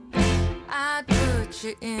I'd put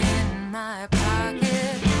you in my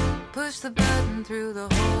pocket, push the button through the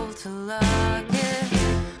hole to lock it.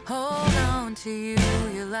 Hold on to you,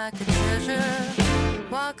 you're like a treasure.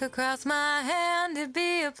 Walk across my hand, it'd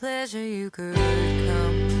be a pleasure. You could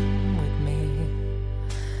come with me.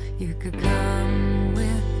 You could come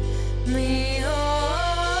with me.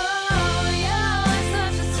 Oh, you're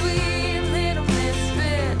such a sweet little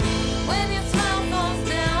misfit. When your smile falls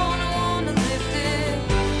down, I wanna lift it.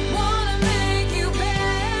 Wanna make you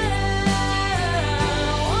better.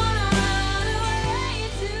 Wanna run away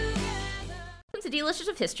together. Welcome to Delicious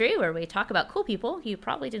of History, where we talk about cool people you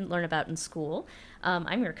probably didn't learn about in school.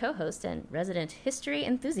 I'm your co-host and resident history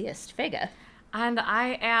enthusiast, Vega. And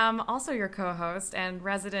I am also your co-host and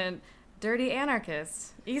resident dirty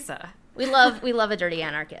anarchist, Issa. We love a dirty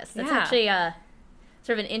anarchist. That's Yeah. actually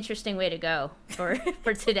sort of an interesting way to go for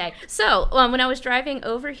today. So when I was driving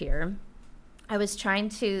over here, I was trying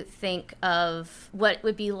to think of what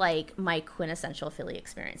would be like my quintessential Philly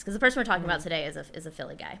experience, because the person we're talking about today is a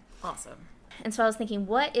Philly guy. Awesome. And so I was thinking,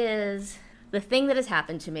 what is the thing that has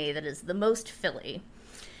happened to me that is the most Philly?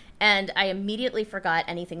 And I immediately forgot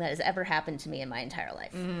anything that has ever happened to me in my entire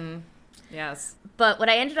life. Mm-hmm. Yes. But what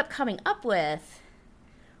I ended up coming up with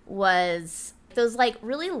was those like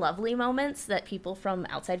really lovely moments that people from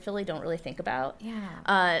outside Philly don't really think about.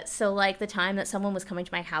 Yeah. So like the time that someone was coming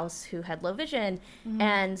to my house who had low vision,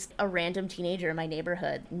 and a random teenager in my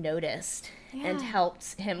neighborhood noticed and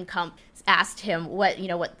helped him come, asked him what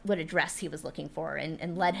address he was looking for,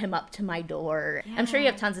 and led him up to my door. Yeah. I'm sure you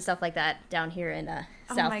have tons of stuff like that down here in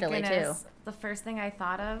South Philly too. The first thing I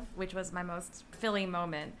thought of, which was my most Philly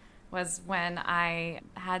moment, was when I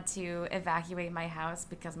had to evacuate my house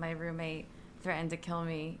because my roommate threatened to kill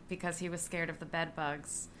me because he was scared of the bed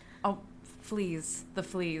bugs. Oh, fleas. The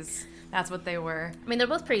fleas. That's what they were. I mean, they're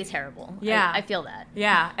both pretty terrible. Yeah. I feel that.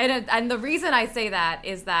 Yeah. And the reason I say that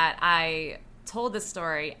is that I told this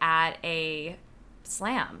story at a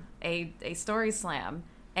slam, a story slam,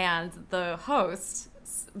 and the host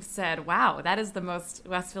said, wow, that is the most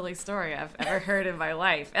West Philly story I've ever heard in my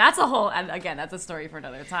life. And and again, that's a story for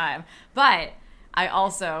another time. But I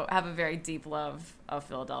also have a very deep love of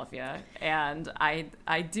Philadelphia, and I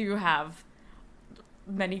do have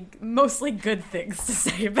mostly good things to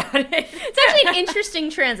say about it. It's actually an interesting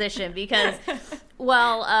transition because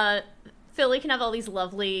while Philly can have all these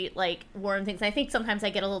lovely, like, warm things, and I think sometimes I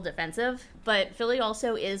get a little defensive, but Philly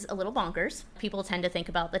also is a little bonkers. People tend to think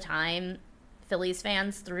about the time Phillies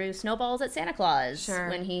fans threw snowballs at Santa Claus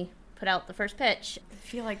when he put out the first pitch. I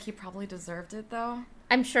feel like he probably deserved it, though.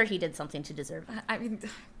 I'm sure he did something to deserve it. I mean,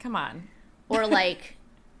 come on. Or like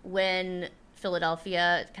when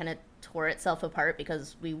Philadelphia kind of tore itself apart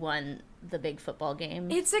because we won the big football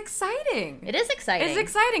game. It's exciting. It is exciting. It's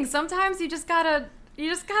exciting. Sometimes you just gotta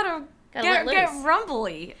let get loose.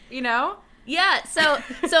 rumbly, you know? Yeah, so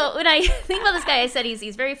when I think about this guy, I said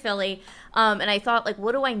he's very Philly, and I thought, like,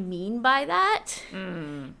 what do I mean by that?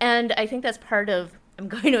 And I think that's part of I'm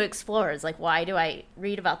going to explore is, like, why do I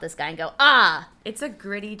read about this guy and go, It's a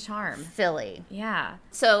gritty charm. Philly. Yeah.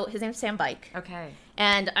 So his name's Sam Bike. Okay.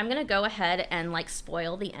 And I'm going to go ahead and, like,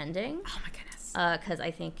 spoil the ending. Oh, my goodness. Because I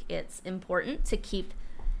think it's important to keep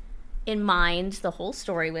in mind the whole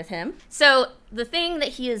story with him. So the thing that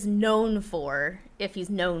he is known for, if he's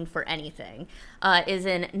known for anything, is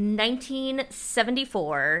in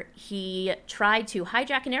 1974, he tried to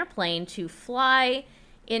hijack an airplane to fly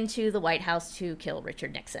into the White House to kill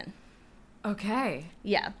Richard Nixon. Okay.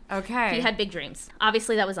 Yeah. Okay. He had big dreams.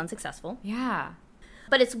 Obviously, that was unsuccessful. Yeah.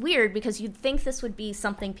 But it's weird because you'd think this would be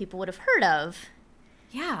something people would have heard of.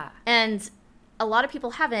 Yeah. And a lot of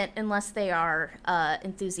people haven't unless they are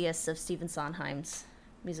enthusiasts of Stephen Sondheim's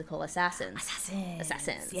musical Assassins.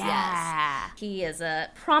 Assassins, yeah. yes. He is a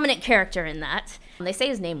prominent character in that. They say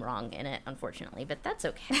his name wrong in it, unfortunately, but that's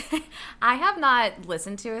okay. I have not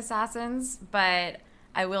listened to Assassins, but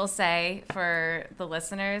I will say for the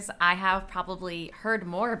listeners, I have probably heard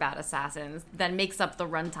more about Assassins than makes up the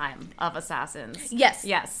runtime of Assassins. Yes.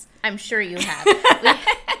 Yes. I'm sure you have.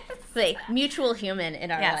 The mutual human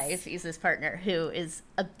in our life is this partner who is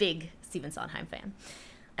a big Stephen Sondheim fan.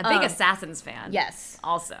 A big Assassins fan. Yes.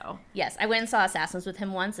 Also. Yes. I went and saw Assassins with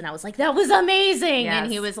him once, and I was like, that was amazing! Yes.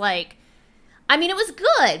 And he was like, I mean, it was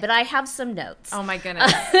good, but I have some notes. Oh, my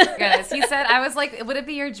goodness. He said, I was like, would it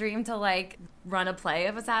be your dream to, like, run a play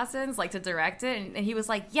of Assassins, like, to direct it? And he was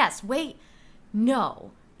like, yes, wait,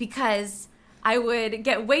 no, because I would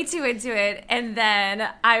get way too into it, and then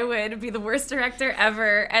I would be the worst director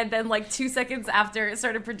ever, and then, like, 2 seconds after it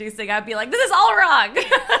started producing, I'd be like, this is all wrong. Like,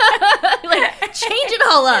 change it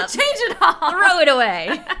all up. Change it all. Throw it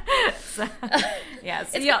away.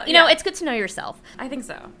 Yes. It's good to know yourself. I think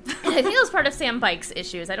so. I think it was part of Sam Bike's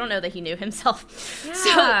issues. I don't know that he knew himself. Yeah.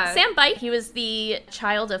 So Sam Bike, he was the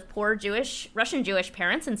child of poor Russian Jewish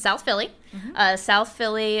parents in South Philly. South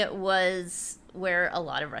Philly was where a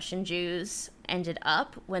lot of Russian Jews ended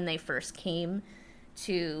up when they first came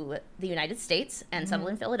to the United States and settled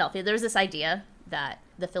in Philadelphia. There was this idea that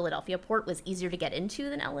the Philadelphia port was easier to get into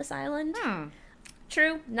than Ellis Island.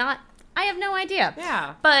 True, not. I have no idea.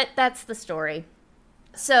 Yeah. But that's the story.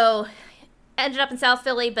 So, ended up in South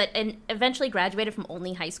Philly, and eventually graduated from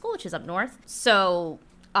Olney High School, which is up north. So,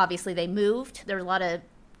 obviously they moved. There were a lot of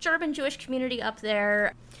German Jewish community up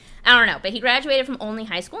there. I don't know, but he graduated from Olney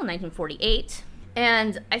High School in 1948.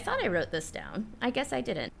 And I thought I wrote this down. I guess I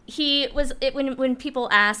didn't. When people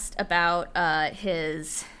asked about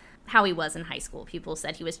how he was in high school, people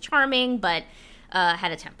said he was charming, but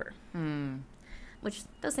had a temper. Which,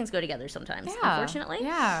 those things go together sometimes, unfortunately.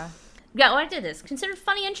 Yeah. Yeah, I did this. Considered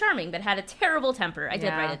funny and charming, but had a terrible temper. I did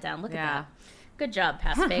write it down. Look at that. Good job,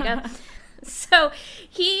 Past Vega. So,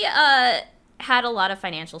 he had a lot of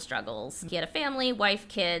financial struggles. He had a family, wife,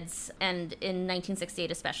 kids, and in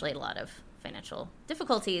 1968 especially had a lot of financial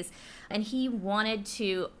difficulties. And he wanted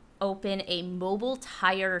to open a mobile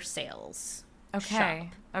tire sales shop.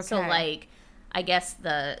 Okay. So, I guess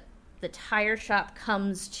the tire shop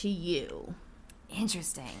comes to you.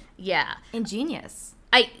 Interesting. Yeah. Ingenious.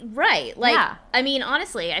 Right. I mean,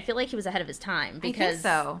 honestly, I feel like he was ahead of his time because I think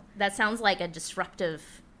so. That sounds like a disruptive,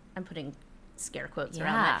 I'm putting scare quotes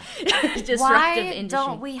around that. Disruptive Why industry.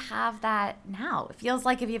 don't we have that now? It feels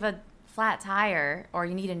like if you have a flat tire or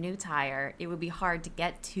you need a new tire, it would be hard to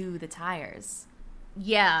get to the tires.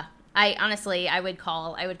 Yeah. I would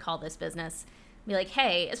call this business, be like,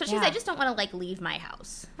 hey, especially because I just don't want to leave my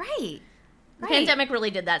house. Right. The pandemic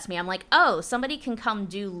really did that to me. I'm like, oh, somebody can come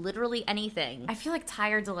do literally anything. I feel like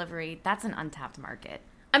tire delivery, that's an untapped market.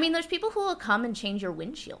 I mean, there's people who will come and change your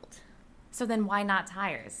windshield. So then why not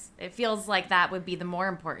tires? It feels like that would be the more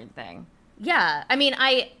important thing. Yeah. I mean,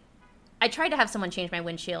 I tried to have someone change my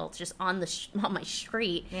windshield just on my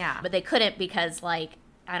street. Yeah. But they couldn't because,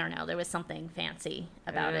 I don't know, there was something fancy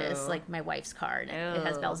about it. It's like my wife's car, and it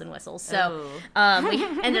has bells and whistles. So we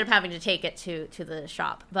ended up having to take it to the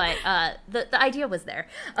shop. But the idea was there.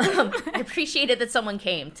 I appreciated that someone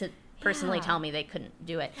came to personally tell me they couldn't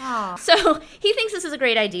do it. Aww. So he thinks this is a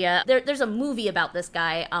great idea. There's a movie about this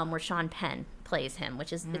guy where Sean Penn plays him,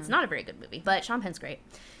 which is it's not a very good movie, but Sean Penn's great.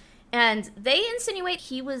 And they insinuate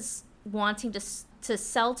he was wanting to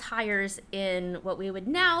sell tires in what we would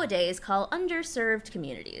nowadays call underserved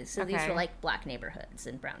communities. So these were black neighborhoods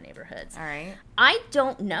and brown neighborhoods. All right. I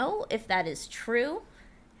don't know if that is true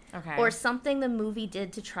Okay. or something the movie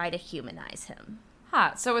did to try to humanize him.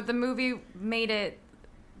 So the movie made it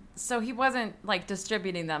so he wasn't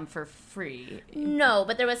distributing them for free. No,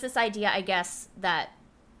 but there was this idea, I guess, that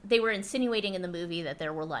they were insinuating in the movie that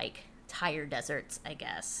there were tire deserts, I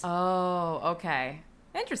guess. Oh, okay.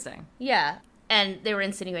 Interesting. Yeah. And they were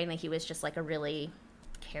insinuating that he was just a really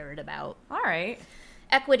cared about All right.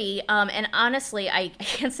 equity. And honestly, I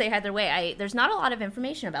can't say either way. There's not a lot of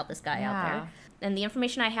information about this guy out there. And the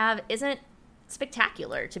information I have isn't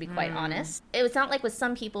spectacular, to be quite honest. It's not like with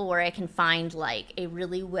some people where I can find a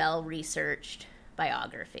really well-researched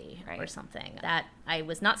biography or something. That I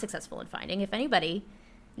was not successful in finding. If anybody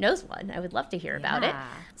knows one, I would love to hear about it.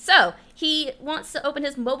 So he wants to open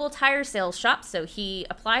his mobile tire sales shop, so he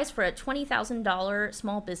applies for a $20,000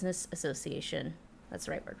 Small Business Association. That's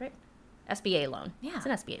the right word, right? SBA loan. Yeah. It's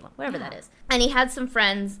an SBA loan, whatever that is. And he had some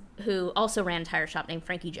friends who also ran a tire shop named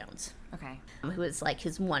Frankie Jones. Okay. Who was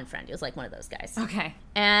his one friend. He was one of those guys. Okay.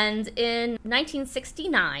 And in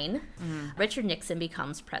 1969, Richard Nixon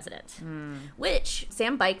becomes president, which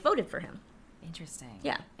Sam Bike voted for him. Interesting.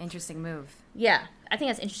 Yeah. Interesting move. Yeah. I think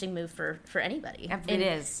that's an interesting move for anybody. It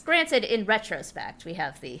is. Granted, in retrospect, we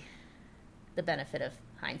have the benefit of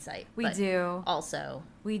hindsight. We do. Also.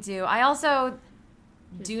 We do. I also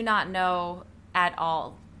do not know at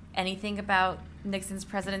all anything about Nixon's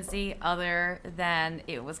presidency other than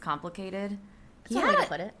it was complicated. That's one way to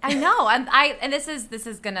put it. I know. And this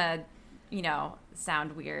is gonna,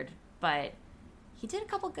 sound weird, but he did a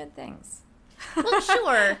couple good things. Well,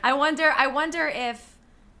 sure. I wonder if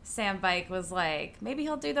Sam Bike was maybe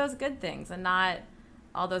he'll do those good things and not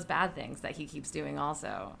all those bad things that he keeps doing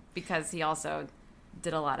also, because he also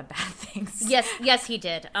did a lot of bad things. Yes, he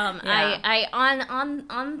did. I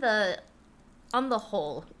on the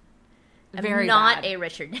whole, I'm very not bad. A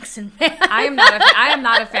Richard Nixon fan. I am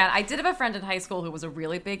not a fan. I did have a friend in high school who was a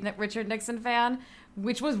really big Richard Nixon fan,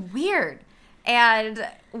 which was weird. And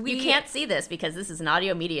you can't see this because this is an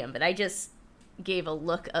audio medium, but I just gave a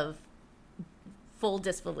look of full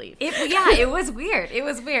disbelief. It was weird. It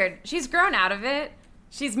was weird. She's grown out of it.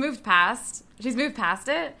 She's moved past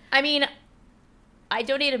it. I mean, I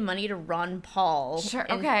donated money to Ron Paul. Sure,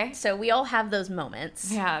 okay. So we all have those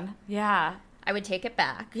moments. Man, yeah. I would take it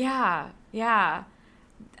back. Yeah.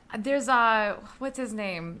 There's what's his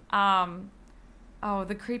name? The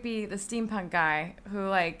steampunk guy who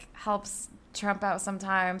like helps Trump out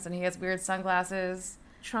sometimes, and he has weird sunglasses.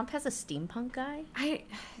 Trump has a steampunk guy?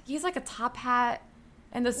 He's like a top hat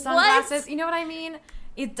and the sunglasses. What? You know what I mean?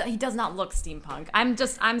 He does not look steampunk.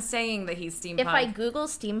 I'm saying that he's steampunk. If I Google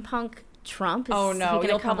steampunk Trump,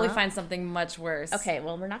 you'll probably find something much worse. Okay,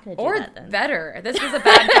 well, we're not going to do that then. Or better. This is a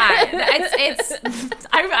bad guy.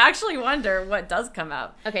 I actually wonder what does come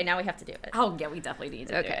up. Okay, now we have to do it. Oh, yeah, we definitely need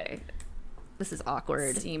to do it. This is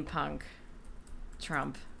awkward. Steampunk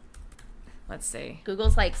Trump. Let's see.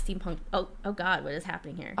 Google's like steampunk. Oh God, what is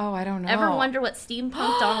happening here? Oh, I don't know. Ever wonder what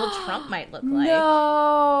steampunk Donald Trump might look like?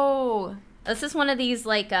 No. This is one of these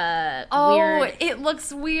like weird. It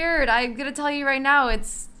looks weird. I'm gonna tell you right now,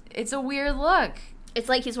 it's a weird look. It's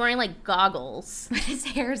like he's wearing like goggles. His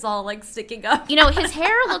hair's all like sticking up. You know, his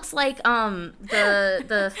hair looks like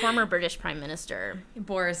the former British Prime Minister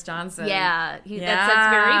Boris Johnson. Yeah,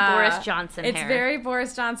 that's very Boris Johnson hair. It's very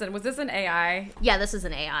Boris Johnson. Was this an AI? Yeah, this is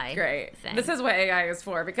an AI. Great. Thing. This is what AI is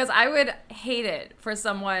for, because I would hate it for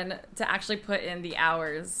someone to actually put in the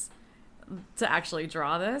hours to actually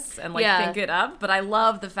draw this and like think it up. But I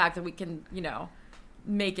love the fact that we can,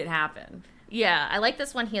 make it happen. Yeah, I like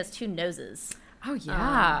this one. He has two noses. Oh,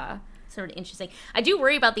 yeah. Sort of interesting. I do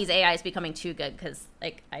worry about these AIs becoming too good because,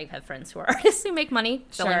 like, I have friends who are artists who make money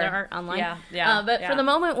selling their art online. But for the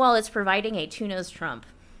moment, while it's providing a two-nose Trump.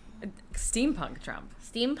 Steampunk Trump.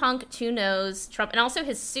 Steampunk two-nose Trump. And also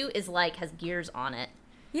his suit is, like, has gears on it.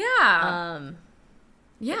 Yeah.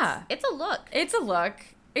 It's a look. It's a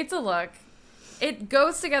look. It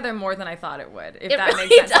goes together more than I thought it would, if it that really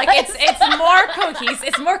makes sense. Does. Like, it's more cohesive.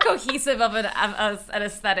 It's more cohesive of an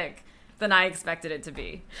aesthetic than I expected it to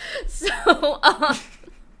be. So,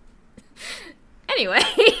 anyway.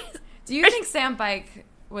 Do you think Sam Bike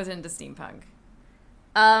was into steampunk?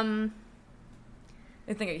 I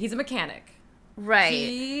think he's a mechanic. Right.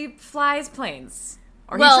 He flies planes.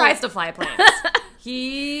 Or he tries to fly planes.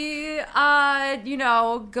 He,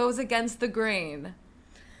 goes against the grain.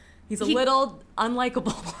 He's a little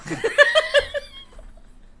unlikable.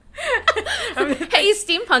 Hey,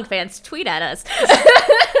 steampunk fans, tweet at us.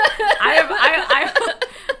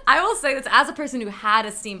 I will say this as a person who had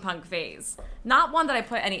a steampunk phase. Not one that I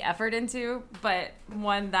put any effort into, but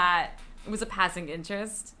one that was a passing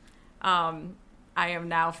interest. I am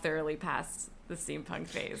now thoroughly past the steampunk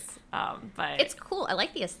phase. But it's cool. I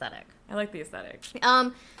like the aesthetic. It's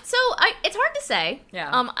hard to say. Yeah.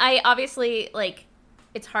 I obviously, like,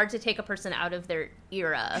 it's hard to take a person out of their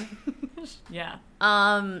era. Yeah.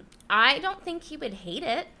 I don't think he would hate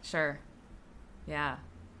it. Sure. Yeah.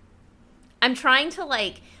 I'm trying to,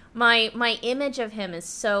 like, my image of him is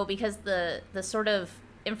so, because the sort of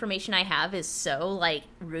information I have is so, like,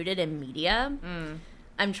 rooted in media.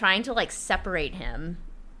 I'm trying to, like, separate him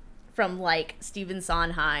from, like, Stephen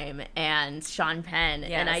Sondheim and Sean Penn.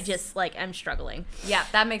 Yes. And I just, like, I'm struggling. Yeah,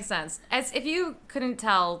 that makes sense. As if you couldn't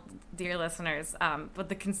tell, dear listeners, what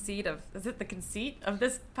the conceit of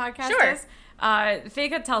this podcast Sure. is?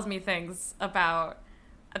 Fega tells me things about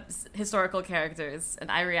historical characters, and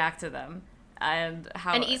I react to them. And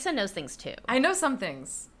Issa knows things, too. I know some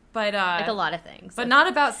things, but... like a lot of things. But not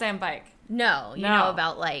about Sam Bike. No, you know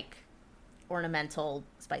about, like, ornamental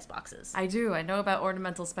spice boxes. I do. I know about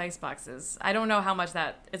ornamental spice boxes. I don't know how much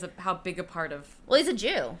that is, how big a part of... Well, he's a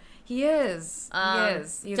Jew. He is.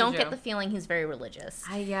 He's don't a get Jew. the feeling he's very religious.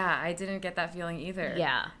 I didn't get that feeling either.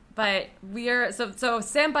 Yeah. But so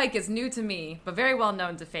Sam Bike is new to me, but very well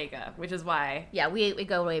known to Fega, which is why... Yeah, we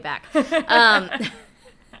go way back.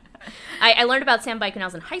 I learned about Sam Bike when I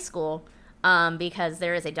was in high school because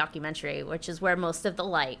there is a documentary, which is where most of the,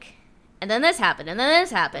 like, and then this happened, and then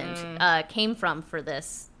this happened, came from for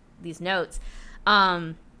these notes.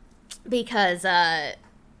 Because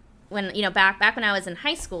when, back when I was in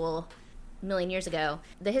high school, a million years ago,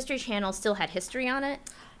 the History Channel still had history on it.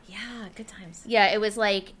 Yeah, good times. Yeah, it was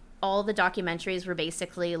like all the documentaries were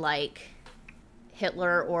basically like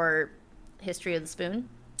Hitler or History of the Spoon.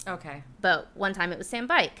 Okay. But one time it was Sam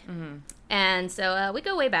Bike. Mm-hmm. And so we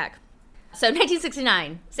go way back. So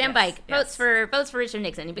 1969, Sam Bike votes for Richard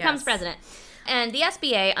Nixon. He becomes president. And the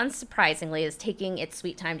SBA, unsurprisingly, is taking its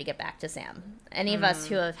sweet time to get back to Sam. Any of us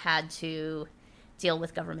who have had to deal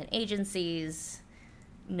with government agencies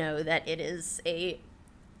know that it is a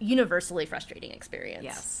universally frustrating experience.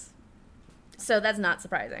 Yes. So that's not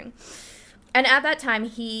surprising. And at that time,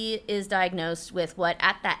 he is diagnosed with what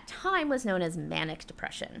at that time was known as manic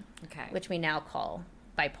depression, Okay. which we now call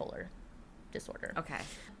bipolar disorder. Okay.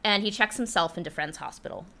 And he checks himself into Friends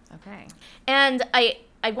Hospital. Okay. And I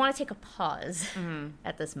want to take a pause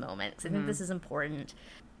at this moment, because I think this is important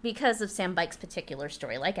because of Sam Bike's particular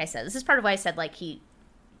story. Like I said, this is part of why I said, like, he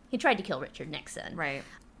tried to kill Richard Nixon. Right.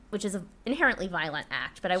 Which is an inherently violent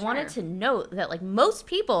act. But I Sure. wanted to note that, like, most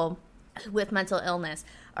people with mental illness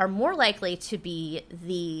are more likely to be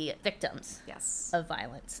the victims Yes. of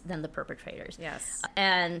violence than the perpetrators. Yes.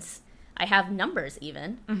 And I have numbers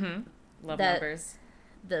even. Love that- numbers.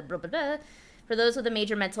 For those with a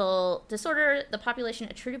major mental disorder, the population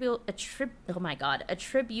attributable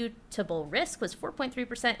risk was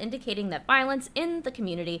 4.3%, indicating that violence in the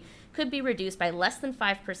community could be reduced by less than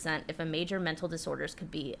 5% if a major mental disorders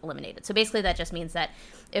could be eliminated. So basically that just means that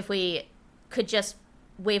if we could just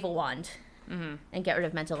wave a wand and get rid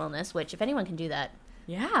of mental illness, which if anyone can do that,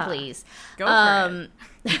 Yeah. please. Go for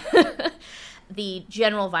it. The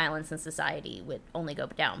general violence in society would only go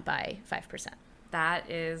down by 5%. That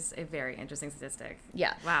is a very interesting statistic.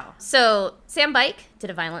 Yeah. Wow. So Sam Bike did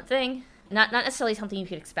a violent thing. Not necessarily something you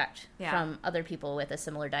could expect Yeah. from other people with a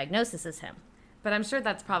similar diagnosis as him. But I'm sure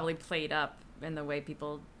that's probably played up in the way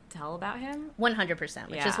people tell about him. 100%,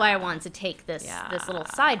 which is Yeah. why I wanted to take this little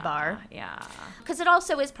sidebar. Yeah. Because it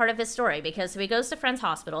also is part of his story, because he goes to Friends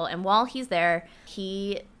Hospital, and while he's there,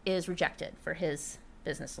 he is rejected for his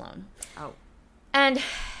business loan. Oh. And,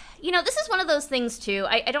 you know, this is one of those things, too.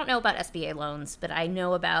 I don't know about SBA loans, but I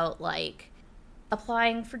know about, like,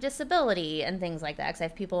 applying for disability and things like that, because I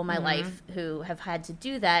have people in my life who have had to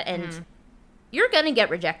do that, and you're going to get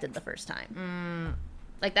rejected the first time.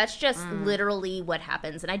 Like, that's just literally what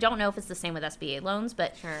happens. And I don't know if it's the same with SBA loans,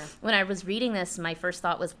 but Sure. when I was reading this, my first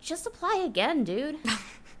thought was, just apply again, dude.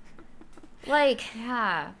 Like,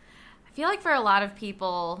 Yeah. I feel like for a lot of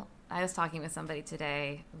people, I was talking with somebody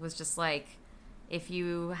today, it was just like, if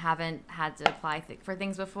you haven't had to apply for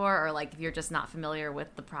things before, or like if you're just not familiar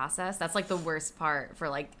with the process, that's like the worst part for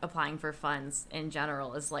like applying for funds in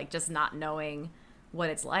general, is like just not knowing what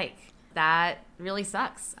it's like. That really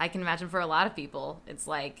sucks. I can imagine for a lot of people, it's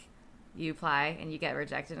like you apply and you get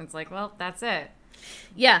rejected, and it's like, well, that's it.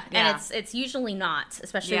 yeah, Yeah. and it's usually not,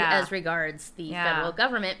 especially Yeah. as regards the Yeah. federal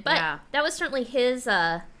government. But Yeah. that was certainly his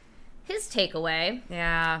takeaway.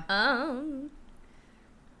 Yeah.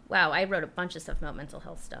 Wow, I wrote a bunch of stuff about mental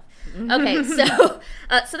health stuff. Okay, so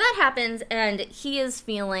that happens, and he is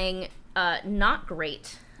feeling not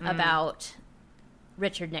great about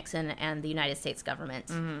Richard Nixon and the United States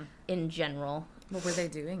government in general. What were they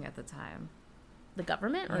doing at the time? The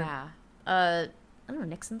government? Or, Yeah. I don't know,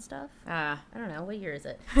 Nixon stuff? Uh, I don't know. What year is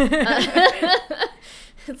it?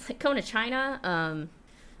 It's like going to China.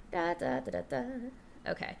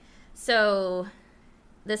 Okay. So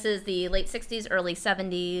this is the late 60s, early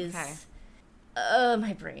 70s. Okay.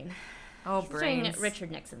 My brain. oh, He's doing brains.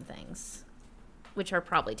 Richard Nixon things, which are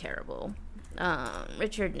probably terrible.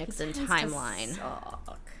 Richard Nixon Tends to timeline.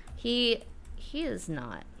 suck. He is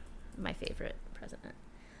not my favorite president.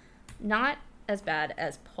 Not as bad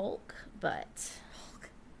as Polk, but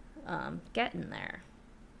getting there.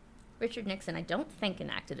 Richard Nixon, I don't think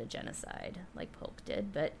enacted a genocide like Polk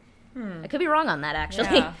did, but I could be wrong on that,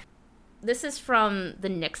 actually. Yeah. This is from the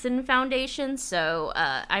Nixon Foundation, so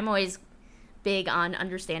I'm always big on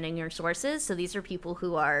understanding your sources. So these are people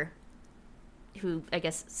who I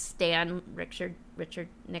guess stan Richard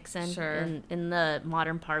Nixon Sure. in the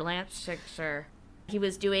modern parlance. Sure. He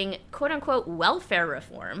was doing quote unquote welfare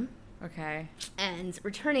reform Okay. and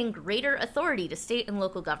returning greater authority to state and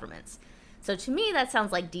local governments. So to me, that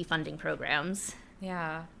sounds like defunding programs.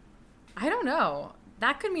 Yeah. I don't know.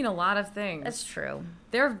 That could mean a lot of things. That's true.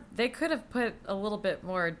 They could have put a little bit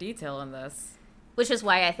more detail in this. Which is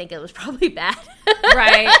why I think it was probably bad.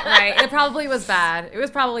 Right. It probably was bad. It was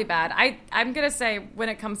probably bad. I'm going to say when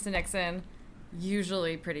it comes to Nixon,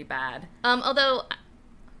 usually pretty bad. Although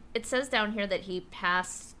it says down here that he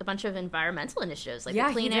passed a bunch of environmental initiatives, like Yeah,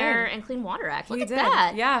 the Clean he Air did. and Clean Water Act. Look He at did.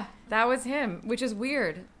 that. Yeah, that was him, which is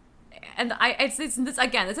weird. And it's this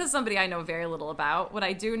again, this is somebody I know very little about. What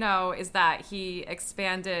I do know is that he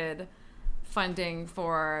expanded funding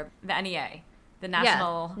for the NEA, the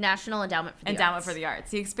National National Endowment for the Endowment Arts. for the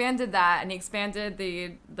Arts. He expanded that, and he expanded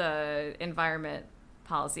the Environment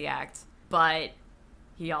Policy Act, but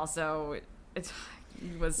he also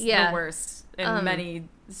was the worst in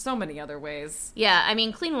so many other ways. Yeah, I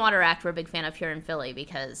mean, Clean Water Act we're a big fan of here in Philly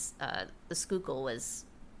because the Schuylkill was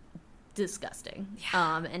disgusting.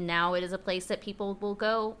 Yeah. And now it is a place that people will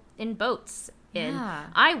go in boats in. Yeah.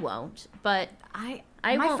 I won't, but My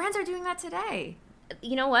won't. friends are doing that today.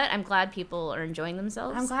 you know what? I'm glad people are enjoying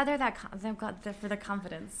themselves. I'm glad they're glad for the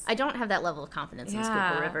confidence. I don't have that level of confidence in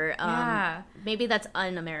Schuylkill River. Maybe that's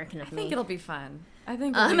un-American of me. I think it'll be fun.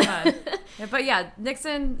 Yeah, but yeah,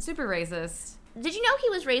 Nixon, super racist. Did you know he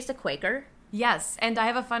was raised a Quaker? Yes, and I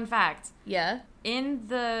have a fun fact. Yeah? In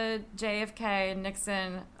the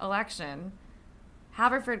JFK-Nixon election,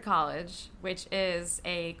 Haverford College, which is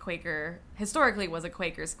historically was a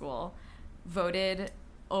Quaker school, voted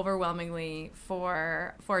overwhelmingly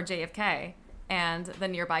for JFK. And the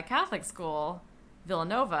nearby Catholic school,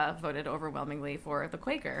 Villanova, voted overwhelmingly for the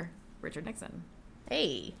Quaker, Richard Nixon.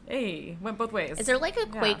 Hey, went both ways. Is there like a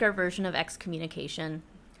Quaker version of excommunication?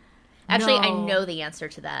 Actually, I know the answer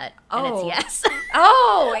to that, and it's yes.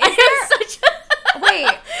 Oh, is there?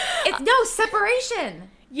 Wait, it's separation.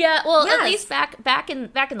 Yeah, well, at least back in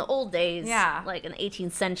the old days, like in the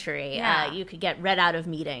 18th century, you could get read out of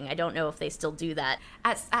meeting. I don't know if they still do that.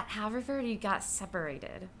 At Haverford, you got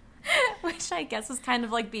separated, which I guess is kind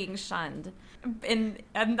of like being shunned. And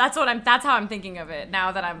that's how I'm thinking of it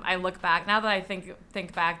now that I look back. Now that I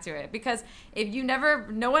think back to it, because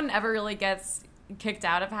no one ever really gets kicked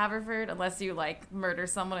out of Haverford unless you like murder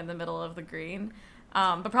someone in the middle of the green.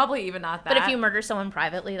 But probably even not that. But if you murder someone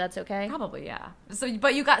privately, that's okay? Probably, yeah.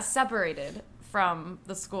 But you got separated from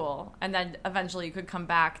the school, and then eventually you could come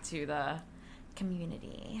back to the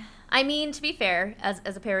community. I mean, to be fair, as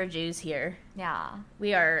a pair of Jews here,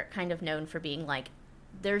 we are kind of known for being like,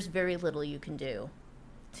 there's very little you can do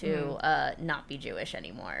to not be Jewish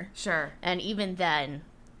anymore. Sure. And even then,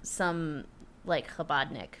 some like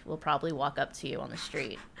Chabadnik will probably walk up to you on the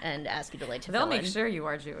street and ask you to lay tefillin. They'll make sure you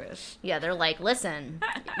are Jewish. Yeah, they're like, listen,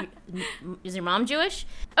 is your mom Jewish?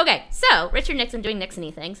 Okay, so Richard Nixon doing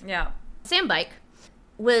Nixon-y things. Yeah. Sam Bike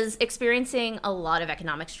was experiencing a lot of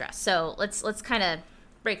economic stress. So let's kind of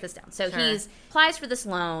break this down. So he applies for this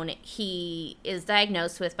loan. He is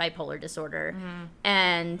diagnosed with bipolar disorder,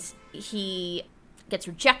 and he gets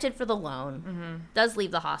rejected for the loan, does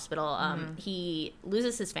leave the hospital. He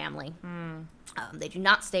loses his family. They do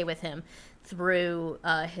not stay with him through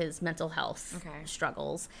his mental health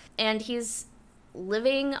struggles. And he's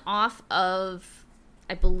living off of,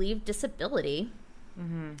 I believe, disability.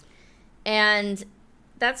 And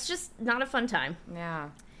that's just not a fun time. Yeah.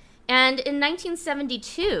 And in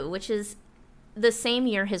 1972, which is the same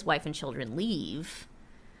year his wife and children leave,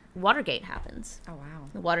 Watergate happens. Oh, wow.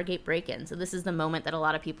 The Watergate break-in. So this is the moment that a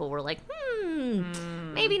lot of people were like,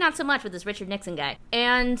 maybe not so much with this Richard Nixon guy.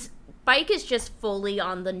 And Bike is just fully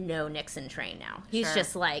on the no Nixon train now. He's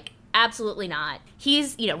just like, absolutely not.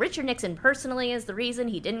 He's, Richard Nixon personally is the reason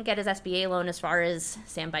he didn't get his SBA loan as far as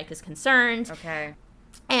Sam Bike is concerned. Okay.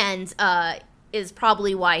 And is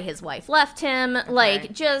probably why his wife left him. Okay.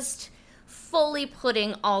 Like, just fully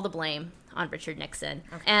putting all the blame on Richard Nixon,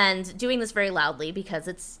 and doing this very loudly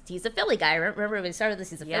because he's a Philly guy. Remember when we started this,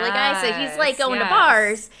 he's a Philly guy, so he's like going to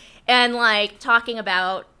bars and like talking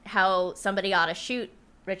about how somebody ought to shoot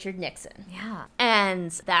Richard Nixon. Yeah.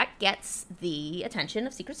 And that gets the attention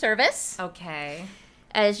of Secret Service. Okay.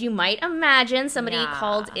 As you might imagine, somebody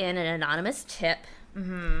called in an anonymous tip.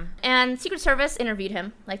 And Secret Service interviewed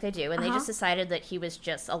him like they do, and they just decided that he was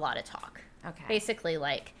just a lot of talk. Okay. Basically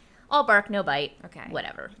like, all bark, no bite. Okay.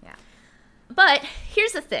 Whatever. Yeah. But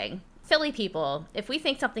here's the thing. Philly people, if we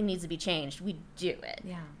think something needs to be changed, we do it.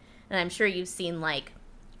 Yeah. And I'm sure you've seen, like,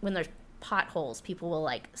 when there's potholes, people will,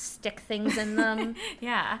 like, stick things in them.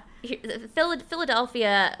 Yeah.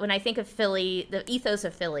 Philadelphia, when I think of Philly, the ethos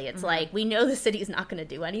of Philly, it's like, we know the city's not going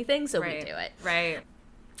to do anything, so we do it. Right.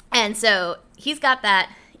 And so he's got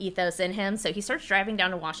that ethos in him. So he starts driving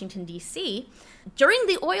down to Washington, D.C. during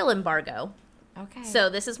the oil embargo. Okay. So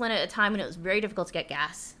this is a time when it was very difficult to get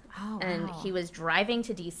gas. Oh, and wow. he was driving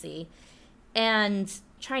to D.C. and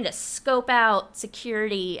trying to scope out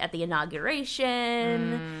security at the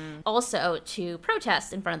inauguration, also to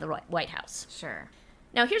protest in front of the White House. Sure.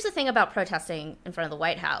 Now, here's the thing about protesting in front of the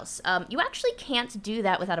White House. You actually can't do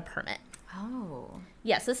that without a permit. Oh.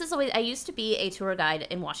 Yes, this is always. I used to be a tour guide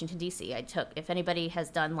in Washington, D.C. If anybody has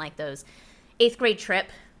done like those 8th grade trip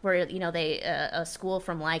where, a school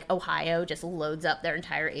from like Ohio just loads up their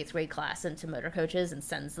entire 8th grade class into motor coaches and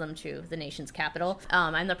sends them to the nation's capital.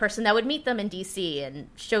 I'm the person that would meet them in D.C. and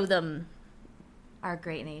show them our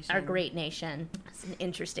great nation. Our great nation. It's an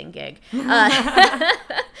interesting gig.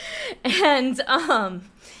 And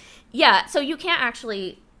so you can't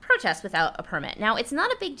actually protest without a permit. Now, it's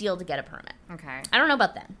not a big deal to get a permit. Okay. I don't know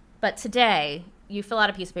about then, but today you fill out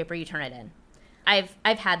a piece of paper, you turn it in. I've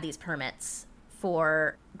had these permits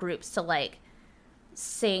for groups to like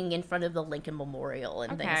sing in front of the Lincoln Memorial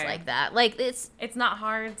and things like that. Like it's not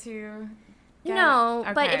hard to No,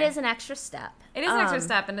 but it Okay. is an extra step. It is an extra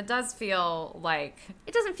step, and it does feel like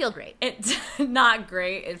It doesn't feel great. it's not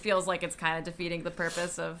great. It feels like it's kind of defeating the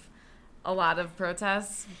purpose of a lot of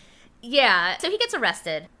protests. Yeah. So he gets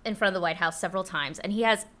arrested in front of the White House several times, and he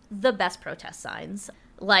has the best protest signs.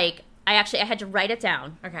 Like, I had to write it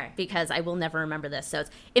down. Okay. Because I will never remember this. So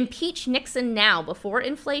it's impeach Nixon now before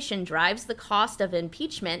inflation drives the cost of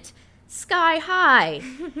impeachment sky high.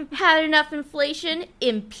 Had enough inflation?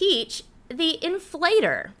 Impeach the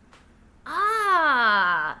inflator.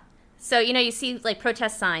 Ah. So, you see like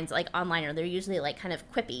protest signs like online, or they're usually like kind of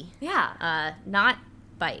quippy. Yeah. Not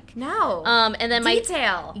bike. No. And then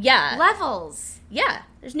Detail. Yeah. Levels. Yeah,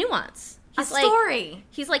 there's nuance. A story.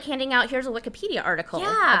 He's like handing out, here's a Wikipedia article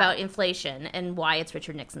Yeah. about inflation and why it's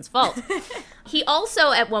Richard Nixon's fault. He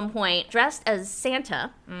also, at one point, dressed as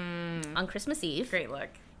Santa on Christmas Eve. Great look.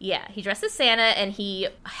 Yeah, he dressed as Santa, and he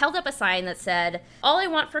held up a sign that said, "All I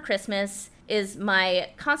want for Christmas is my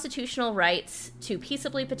constitutional rights to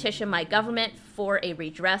peaceably petition my government for a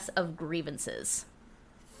redress of grievances."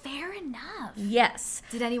 Fair enough. Yes.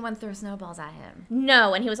 Did anyone throw snowballs at him?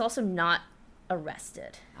 No, and he was also not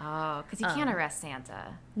arrested. Oh, because you can't arrest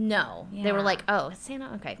Santa. No. They Yeah. were like, oh, it's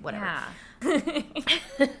Santa? Okay, whatever. Yeah.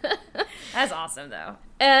 That's awesome, though.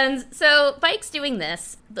 And so Bike's doing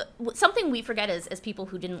this. Something we forget as people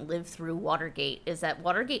who didn't live through Watergate is that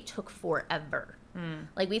Watergate took forever.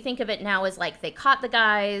 Like, we think of it now as like they caught the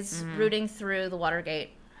guys rooting through the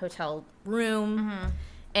Watergate hotel room,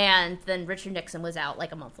 and then Richard Nixon was out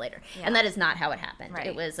like a month later. Yeah. And that is not how it happened. Right.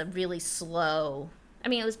 It was a really slow... I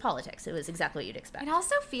mean, it was politics. It was exactly what you'd expect. It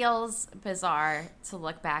also feels bizarre to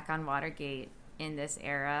look back on Watergate in this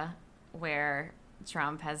era where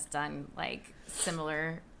Trump has done like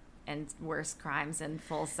similar and worse crimes in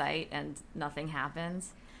full sight and nothing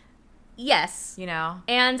happens. Yes.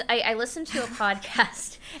 And I listened to a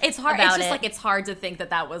podcast. it's hard. about It's just it. like it's hard to think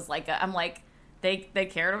that was like I'm like they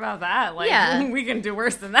cared about that. Like Yeah. we can do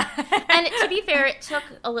worse than that. And to be fair, it took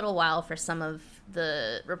a little while for some of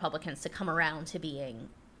the Republicans to come around to being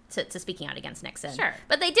to speaking out against Nixon. Sure.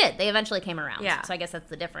 But they did. They eventually came around. Yeah. So I guess that's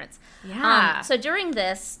the difference. Yeah. So during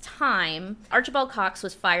this time, Archibald Cox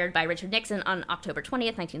was fired by Richard Nixon on October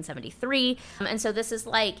 20th, 1973. And so this is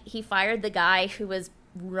like he fired the guy who was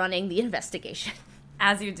running the investigation.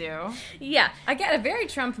 As you do. Yeah. Again, a very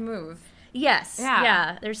Trump move. Yes. Yeah.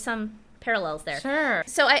 Yeah. There's some parallels there. Sure.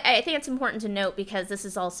 So I think it's important to note because this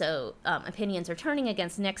is also opinions are turning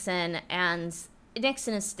against Nixon, and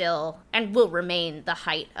Nixon is still and will remain the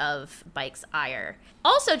height of Bike's ire.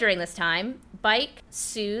 Also during this time, Bike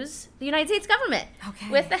sues the United States government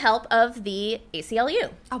with the help of the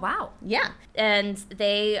ACLU. Oh, wow. Yeah. And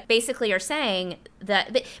they basically are saying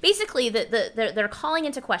that they're calling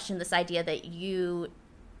into question this idea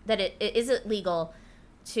that it isn't legal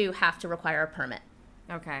to have to require a permit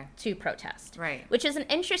Okay. to protest. Right. Which is an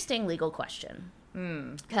interesting legal question.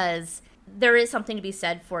 Because there is something to be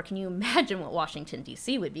said for, can you imagine what Washington,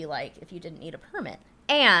 D.C. would be like if you didn't need a permit?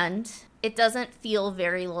 And it doesn't feel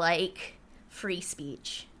very like free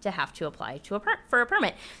speech to have to apply for a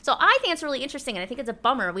permit. So I think it's really interesting, and I think it's a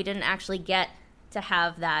bummer we didn't actually get to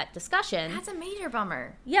have that discussion. That's a major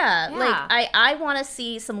bummer. Yeah. Yeah. I want to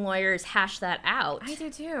see some lawyers hash that out. I do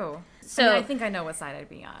too. So I think I know what side I'd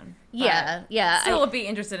be on. Yeah, yeah. Still would be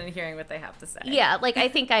interested in hearing what they have to say. Yeah, like I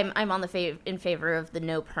think I'm on the in favor of the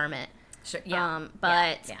no permit. Sure. Yeah.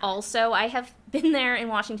 But Yeah. also I have been there in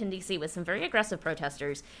Washington D.C. with some very aggressive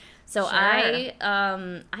protesters, so Sure.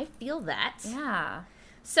 I feel that. Yeah.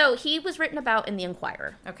 So he was written about in the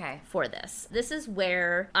Enquirer. Okay. For this. This is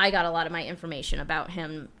where I got a lot of my information about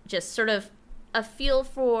him, just sort of a feel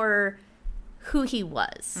for who he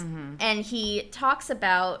was. Mm-hmm. And he talks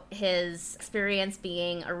about his experience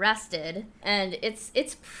being arrested, and it's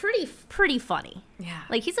pretty funny. Yeah.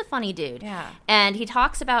 Like, he's a funny dude. Yeah. And he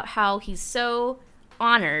talks about how he's so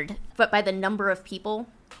honored, but by the number of people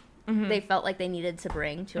they felt like they needed to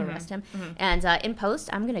bring to arrest him. And in post,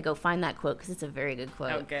 I'm going to go find that quote because it's a very good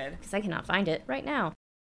quote. Oh, good. Because I cannot find it right now.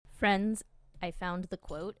 Friends, I found the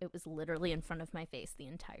quote. It was literally in front of my face the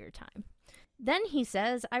entire time. Then he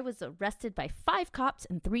says, I was arrested by 5 cops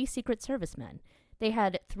and 3 Secret Servicemen. They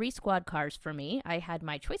had 3 squad cars for me. I had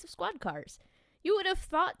my choice of squad cars. You would have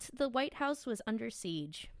thought the White House was under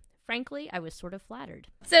siege. Frankly, I was sort of flattered.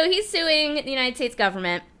 So he's suing the United States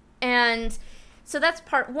government, and so that's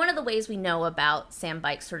one of the ways we know about Sam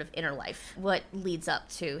Bike's sort of inner life, what leads up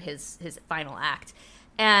to his final act.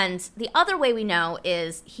 And the other way we know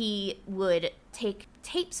is he would take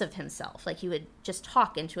tapes of himself. Like, he would just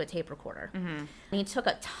talk into a tape recorder. And he took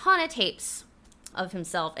a ton of tapes of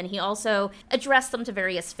himself, and he also addressed them to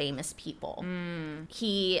various famous people.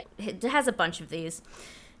 He has a bunch of these.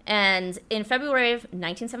 And in February of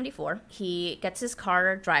 1974, he gets his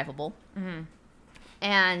car drivable,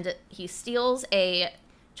 and he steals a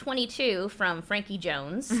 22 from Frankie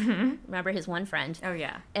Jones, remember his one friend? Oh,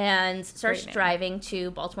 yeah. And starts driving to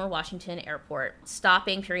Baltimore Washington Airport,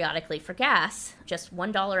 stopping periodically for gas, just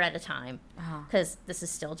 $1 at a time, because this is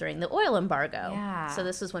still during the oil embargo. Yeah. So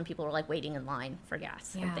this was when people were like waiting in line for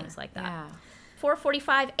gas and things like that. Yeah.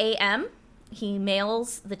 4:45 a.m., he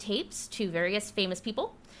mails the tapes to various famous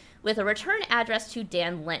people with a return address to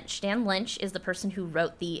Dan Lynch. Dan Lynch is the person who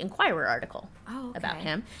wrote the Inquirer article about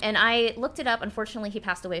him. And I looked it up. Unfortunately, he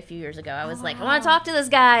passed away a few years ago. I was like, I want to talk to this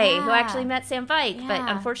guy who actually met Sam Bike. But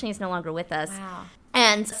unfortunately, he's no longer with us. Wow.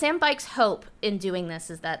 And Sam Bike's hope in doing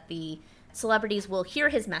this is that the celebrities will hear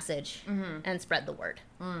his message and spread the word.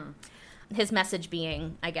 His message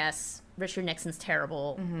being, I guess, Richard Nixon's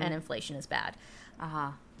terrible and inflation is bad.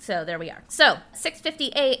 So there we are. So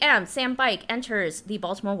 6:50 a.m., Sam Bike enters the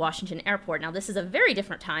Baltimore Washington Airport. Now this is a very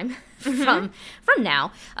different time from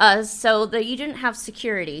now. So you didn't have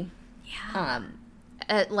security,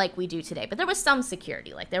 like we do today. But there was some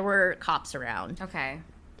security. Like there were cops around. Okay.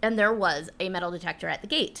 And there was a metal detector at the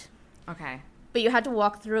gate. Okay. But you had to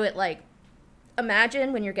walk through it like,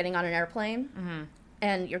 imagine when you're getting on an airplane.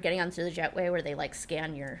 And you're getting onto the jetway where they, like,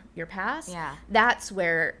 scan your pass. Yeah. That's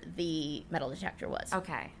where the metal detector was.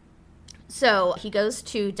 Okay. So he goes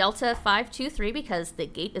to Delta 523 because the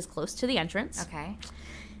gate is close to the entrance. Okay.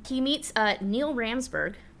 He meets Neil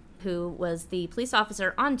Ramsberg, who was the police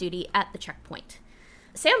officer on duty at the checkpoint.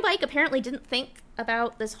 Sam Bike apparently didn't think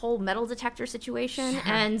about this whole metal detector situation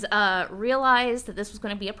and realized that this was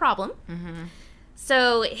going to be a problem.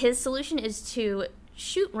 So his solution is to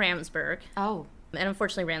shoot Ramsberg. Oh. And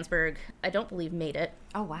unfortunately, Ramsberg, I don't believe, made it.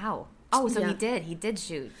 Oh, wow. Oh, so he did. He did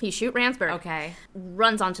shoot. He shoot Ramsberg. Okay.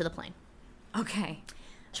 Runs onto the plane. Okay.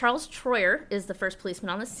 Charles Troyer is the first policeman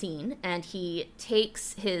on the scene, and he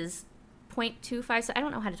takes his .25, I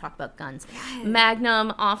don't know how to talk about guns,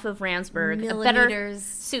 Magnum off of Ramsberg.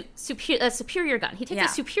 Millimeters. A superior gun. He takes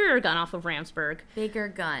a superior gun off of Ramsberg. Bigger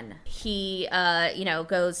gun. He,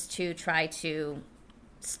 goes to try to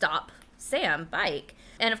stop Sam Bike.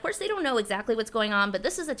 And, of course, they don't know exactly what's going on, but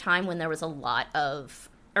this is a time when there was a lot of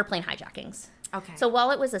airplane hijackings. Okay. So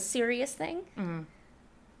while it was a serious thing,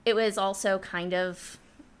 it was also kind of...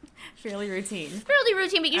 Fairly routine,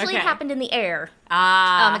 but usually it happened in the air.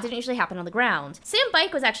 It didn't usually happen on the ground. Sam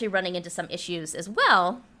Bike was actually running into some issues as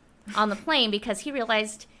well on the plane because he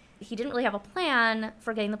realized he didn't really have a plan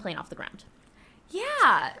for getting the plane off the ground.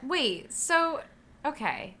 Yeah. Wait, so,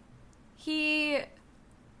 okay.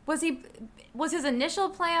 Was his initial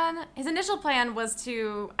plan? His initial plan was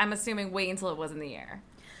to, I'm assuming, wait until it was in the air.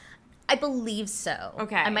 I believe so.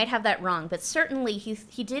 Okay. I might have that wrong, but certainly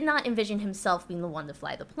he did not envision himself being the one to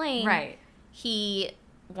fly the plane. Right. He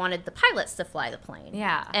wanted the pilots to fly the plane.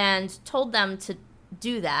 Yeah. And told them to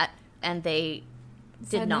do that, and they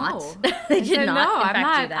did not. No. They did not. No, in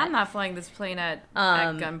fact, do that. I'm not flying this plane at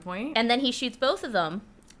gunpoint. And then he shoots both of them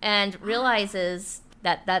and realizes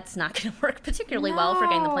that that's not going to work particularly well for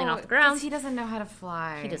getting the plane off the ground. Because he doesn't know how to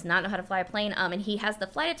fly. He does not know how to fly a plane. And he has the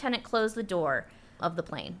flight attendant close the door of the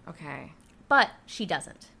plane. Okay. But she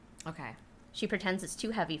doesn't. Okay. She pretends it's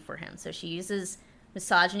too heavy for him. So she uses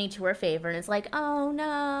misogyny to her favor and is like, oh no,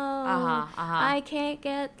 I can't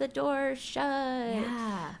get the door shut.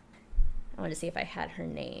 Yeah. I want to see if I had her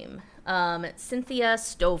name. Cynthia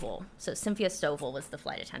Stovall. So Cynthia Stovall was the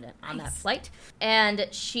flight attendant on that flight. And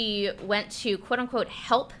she went to, quote-unquote,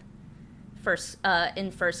 help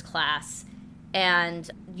in first class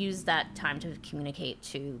and used that time to communicate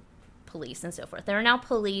to police and so forth. There are now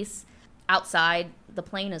police outside the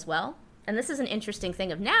plane as well. And this is an interesting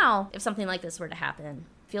thing of now, if something like this were to happen,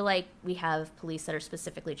 I feel like we have police that are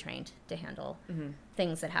specifically trained to handle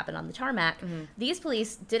things that happen on the tarmac. These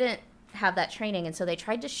police didn't have that training, and so they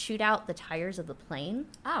tried to shoot out the tires of the plane.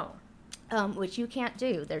 Oh. Which you can't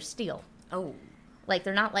do. They're steel. Oh. Like,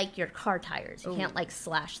 they're not like your car tires. You can't, like,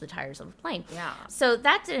 slash the tires of a plane. Yeah. So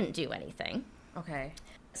that didn't do anything. Okay.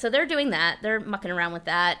 So they're doing that. They're mucking around with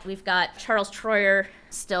that. We've got Charles Troyer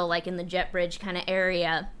still, like, in the jet bridge kind of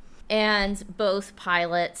area. And both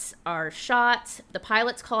pilots are shot. The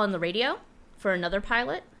pilots call on the radio for another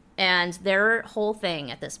pilot. And their whole thing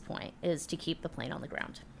at this point is to keep the plane on the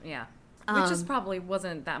ground. Yeah. Which just probably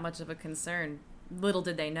wasn't that much of a concern little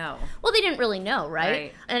did they know. Well, they didn't really know, right?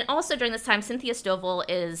 Right. And also during this time, Cynthia Stovall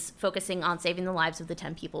is focusing on saving the lives of the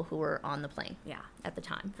 10 people who were on the plane. Yeah. At the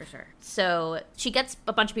time. For sure. So she gets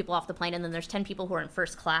a bunch of people off the plane, and then there's 10 people who are in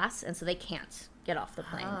first class, and so they can't get off the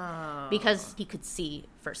plane because he could see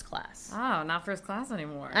first class. Oh, not first class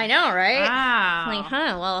anymore. I know, right? Wow. Like,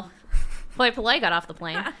 well, Hoi Polloi got off the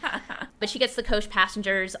plane. But she gets the coach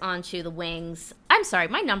passengers onto the wings. I'm sorry,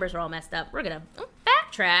 my numbers are all messed up. We're going to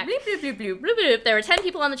backtrack. Bloop, bloop, bloop, bloop. Bloop, bloop. There were 10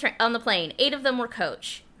 people on the plane. 8 of them were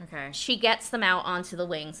coach. Okay. She gets them out onto the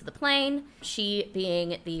wings of the plane, she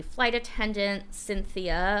being the flight attendant,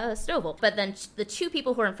 Cynthia Stovall. But then the 2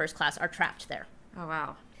 people who are in first class are trapped there. Oh,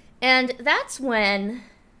 wow. And that's when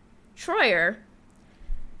Troyer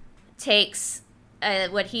takes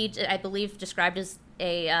what he, I believe, described as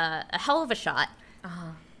a hell of a shot.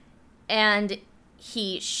 Uh-huh. And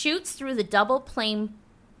he shoots through the double pane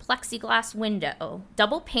plexiglass window.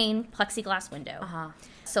 Uh-huh.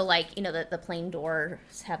 So, like, you know, the plane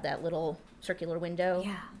doors have that little circular window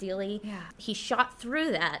dealie. Yeah. He shot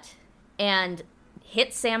through that and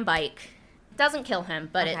hit Sam Bike. Doesn't kill him,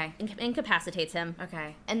 but it incapacitates him.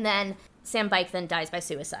 Okay. And then Sam Bike then dies by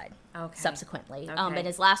suicide. Okay. Subsequently. Okay. And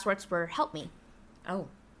his last words were, "Help me." Oh.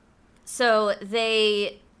 So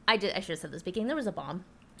I should have said this beginning. There was a bomb.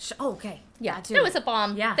 Oh, okay. Yeah, That too. there was a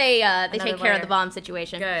bomb. Yeah. They Another take care of layer. the bomb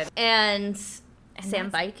situation. Good. And Sam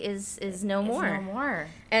Bike is no more. No more.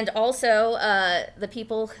 And also, the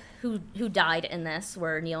people who died in this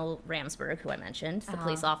were Neil Ramsberg, who I mentioned, the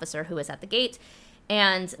police officer who was at the gate,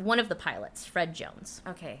 and one of the pilots, Fred Jones,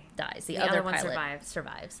 Okay. dies. The other other one pilot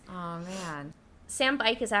survives. Oh, man. Sam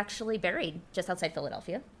Bike is actually buried just outside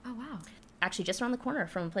Philadelphia. Oh, wow. Actually, just around the corner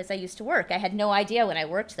from a place I used to work. I had no idea when I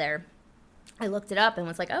worked there. I looked it up and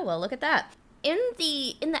was like, oh, well, look at that. In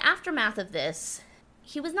the aftermath of this,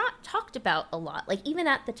 he was not talked about a lot, like even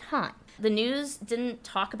at the time. The news didn't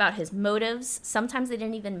talk about his motives. Sometimes they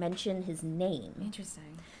didn't even mention his name.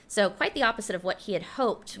 Interesting. So quite the opposite of what he had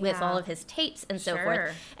hoped with Yeah. all of his tapes and so Sure.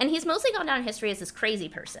 forth. And he's mostly gone down in history as this crazy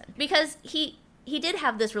person because he did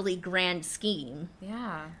have this really grand scheme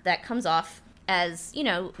Yeah. that comes off as, you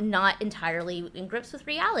know, not entirely in grips with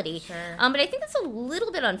reality. Sure. But I think that's a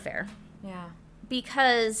little bit unfair Yeah.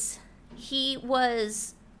 because he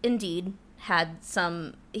was indeed had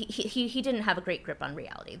some he didn't have a great grip on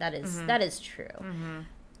reality. That is true.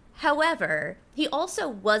 However, he also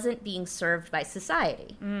wasn't being served by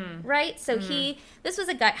society, right? So this was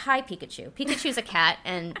a guy. Hi, Pikachu. Pikachu's a cat,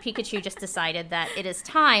 and Pikachu just decided that it is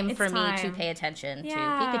time for me to pay attention Yeah.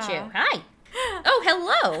 to Pikachu. Hi. Oh,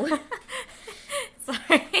 hello.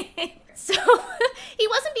 Sorry. So he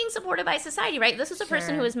wasn't being supported by society, right? This was a person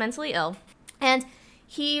Sure. who was mentally ill, and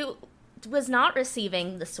he was not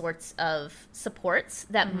receiving the sorts of supports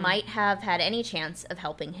that might have had any chance of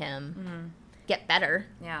helping him get better.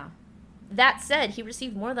 Yeah. That said, he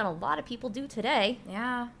received more than a lot of people do today.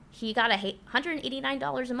 Yeah. He got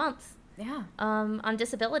 $189 a month Yeah. on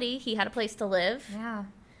disability. He had a place to live. Yeah.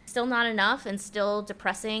 Still not enough and still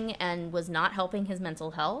depressing and was not helping his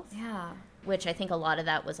mental health. Yeah. Which I think a lot of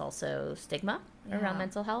that was also stigma Yeah. around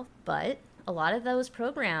mental health. But a lot of those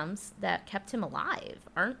programs that kept him alive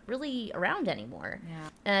aren't really around anymore. Yeah.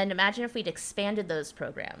 And imagine if we'd expanded those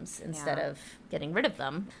programs instead Yeah. of getting rid of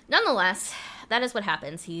them. Nonetheless, that is what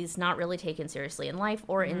happens. He's not really taken seriously in life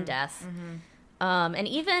or in death. And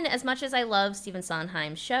even as much as I love Stephen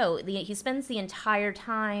Sondheim's show, he spends the entire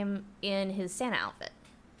time in his Santa outfit.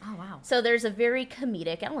 Oh, wow. So there's a very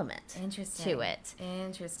comedic element Interesting. to it.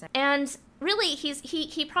 Interesting. And really,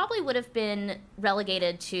 he probably would have been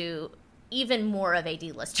relegated to even more of a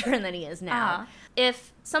D-lister than he is now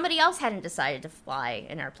if somebody else hadn't decided to fly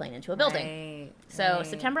an airplane into a building. Right. So Right.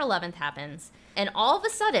 September 11th happens, and all of a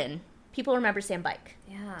sudden, people remember Sam Bike.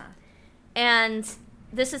 Yeah. And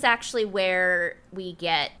this is actually where we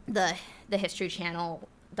get the History Channel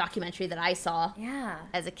documentary that I saw Yeah.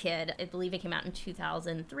 as a kid. I believe it came out in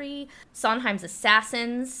 2003. Sondheim's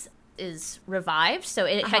Assassins is revived. So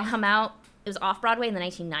it had come out, it was off Broadway in the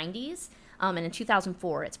 1990s. And in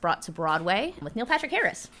 2004, it's brought to Broadway with Neil Patrick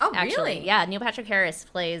Harris. Oh, actually. really? Yeah, Neil Patrick Harris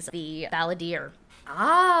plays the balladeer.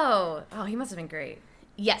 Oh. Oh, he must have been great.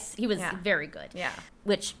 Yes, he was Yeah. very good. Yeah.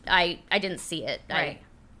 Which I didn't see it. Right. I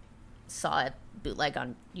saw it bootleg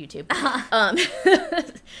on YouTube.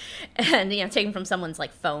 And, you know, taken from someone's,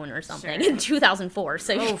 like, phone or something Sure. in 2004.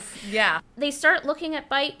 So Oof. Yeah. they start looking at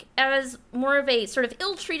Bike as more of a sort of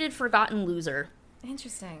ill-treated, forgotten loser.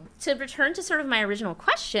 Interesting. To return to sort of my original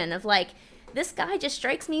question of, like, this guy just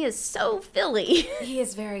strikes me as so Philly. He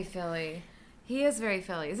is very Philly. He is very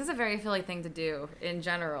Philly. This is a very Philly thing to do in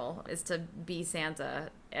general, is to be Santa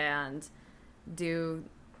and do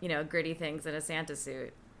gritty things in a Santa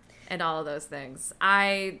suit and all of those things.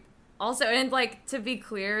 I also, and like, to be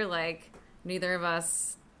clear, like, neither of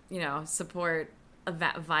us, support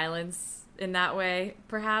violence in that way,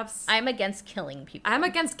 perhaps. I'm against killing people. I'm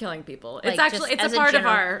against killing people. Like, it's actually, it's a part of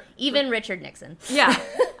our... Even Richard Nixon. Yeah.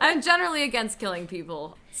 I'm generally against killing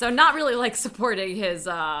people. So not really, like, supporting his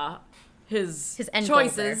end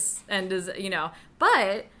choices and his,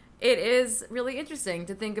 But it is really interesting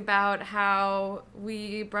to think about how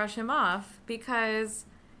we brush him off, because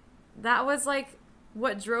that was, like,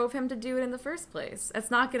 what drove him to do it in the first place. It's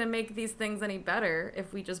not going to make these things any better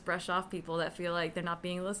if we just brush off people that feel like they're not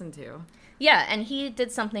being listened to. Yeah, and he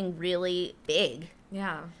did something really big.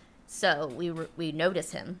 Yeah. So we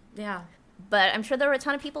notice him. Yeah. But I'm sure there were a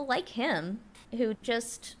ton of people like him who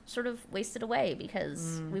just sort of wasted away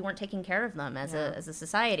because we weren't taking care of them as a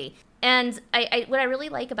society. And I what I really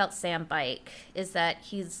like about Sam Bike is that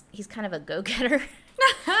he's kind of a go-getter.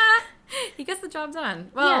 He gets the job done.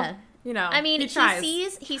 Well, yeah. I mean, he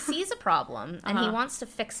sees a problem and he wants to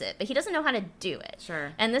fix it, but he doesn't know how to do it.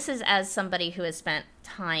 Sure. And this is as somebody who has spent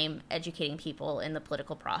time educating people in the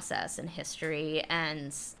political process and history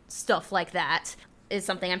and stuff like that, is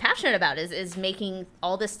something I'm passionate about, is making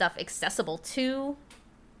all this stuff accessible to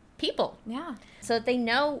people. Yeah. So that they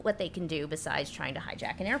know what they can do besides trying to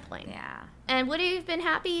hijack an airplane. Yeah. And would he have been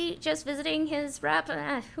happy just visiting his rep?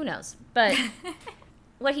 Who knows? But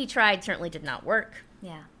what he tried certainly did not work.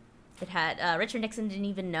 Yeah. It had Richard Nixon didn't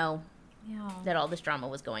even know that all this drama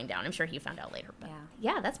was going down. I'm sure he found out later. But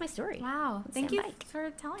yeah, that's my story. Wow. Thank Sam you Bike. for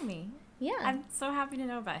telling me. Yeah. I'm so happy to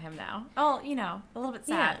know about him now. Oh, a little bit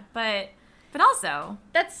sad, but also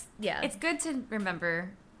That's it's good to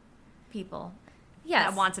remember people yes.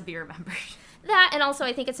 that want to be remembered. That, and also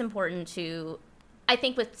I think it's important to, I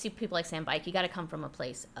think with people like Sam Bike, you got to come from a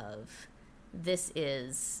place of, this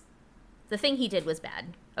is, the thing he did was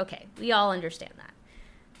bad. Okay, we all understand that.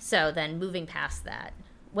 So then moving past that,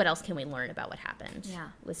 what else can we learn about what happened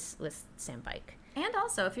with Sam Bike? And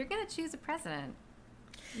also, if you're going to choose a president,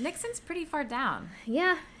 Nixon's pretty far down.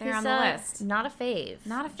 Yeah. They're on the list. Not a fave.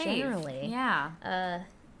 Not a fave. Generally. Yeah.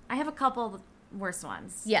 I have a couple worse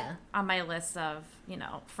ones. Yeah. On my list of,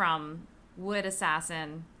 from would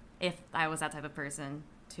assassin, if I was that type of person,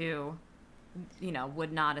 to,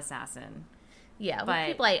 would not assassin. Yeah. But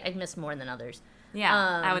people I miss more than others.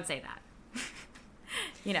 Yeah, I would say that.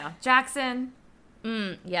 Jackson.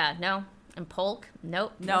 Yeah, no. And Polk?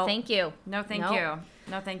 Nope. No. Thank you. No, thank you.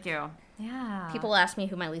 No, thank you. Yeah. People ask me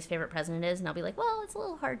who my least favorite president is, and I'll be like, well, it's a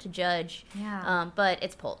little hard to judge. Yeah. But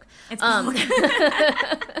it's Polk. It's Polk.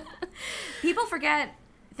 People forget,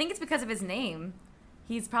 I think it's because of his name.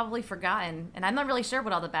 He's probably forgotten, and I'm not really sure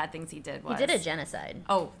what all the bad things he did was. He did a genocide.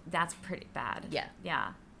 Oh, that's pretty bad. Yeah.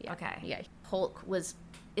 Yeah. Yeah. Okay. Yeah. Polk was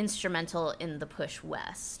instrumental in the push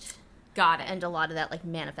west. Got it. And a lot of that, like,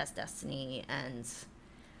 Manifest Destiny and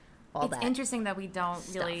all that. It's interesting that we don't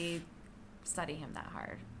really study him that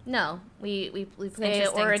hard. No, we play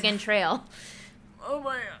Oregon Trail. Oh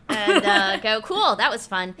my God. And go, cool, that was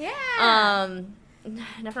fun. Yeah.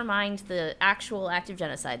 Never mind the actual active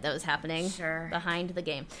genocide that was happening behind the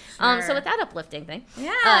game. Sure. So with that uplifting thing,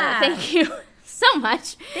 thank you so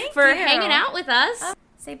much for hanging out with us.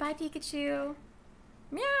 Say bye, Pikachu.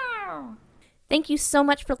 Meow. Thank you so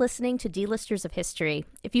much for listening to D-Listers of History.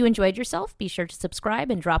 If you enjoyed yourself, be sure to subscribe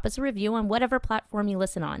and drop us a review on whatever platform you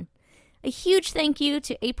listen on. A huge thank you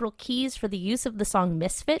to April Keys for the use of the song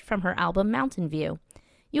Misfit from her album Mountain View.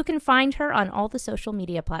 You can find her on all the social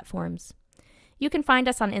media platforms. You can find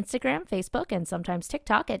us on Instagram, Facebook, and sometimes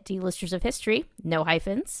TikTok at D-Listers of History, no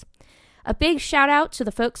hyphens. A big shout out to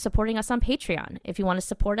the folks supporting us on Patreon. If you want to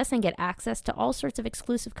support us and get access to all sorts of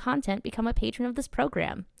exclusive content, become a patron of this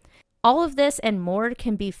program. All of this and more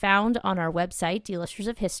can be found on our website,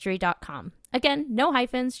 dlistersofhistory.com. Again, no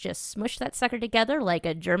hyphens, just smush that sucker together like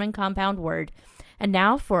a German compound word. And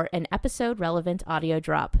now for an episode-relevant audio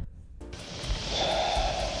drop.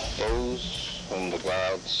 Those whom the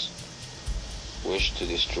gods wish to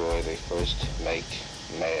destroy, they first make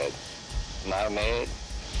mad. Now mad?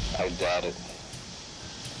 I doubt it.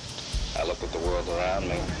 I look at the world around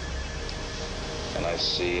me, and I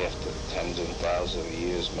see after tens and thousands of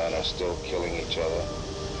years, men are still killing each other.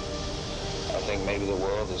 I think maybe the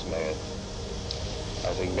world is mad.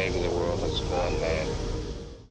 I think maybe the world has gone mad.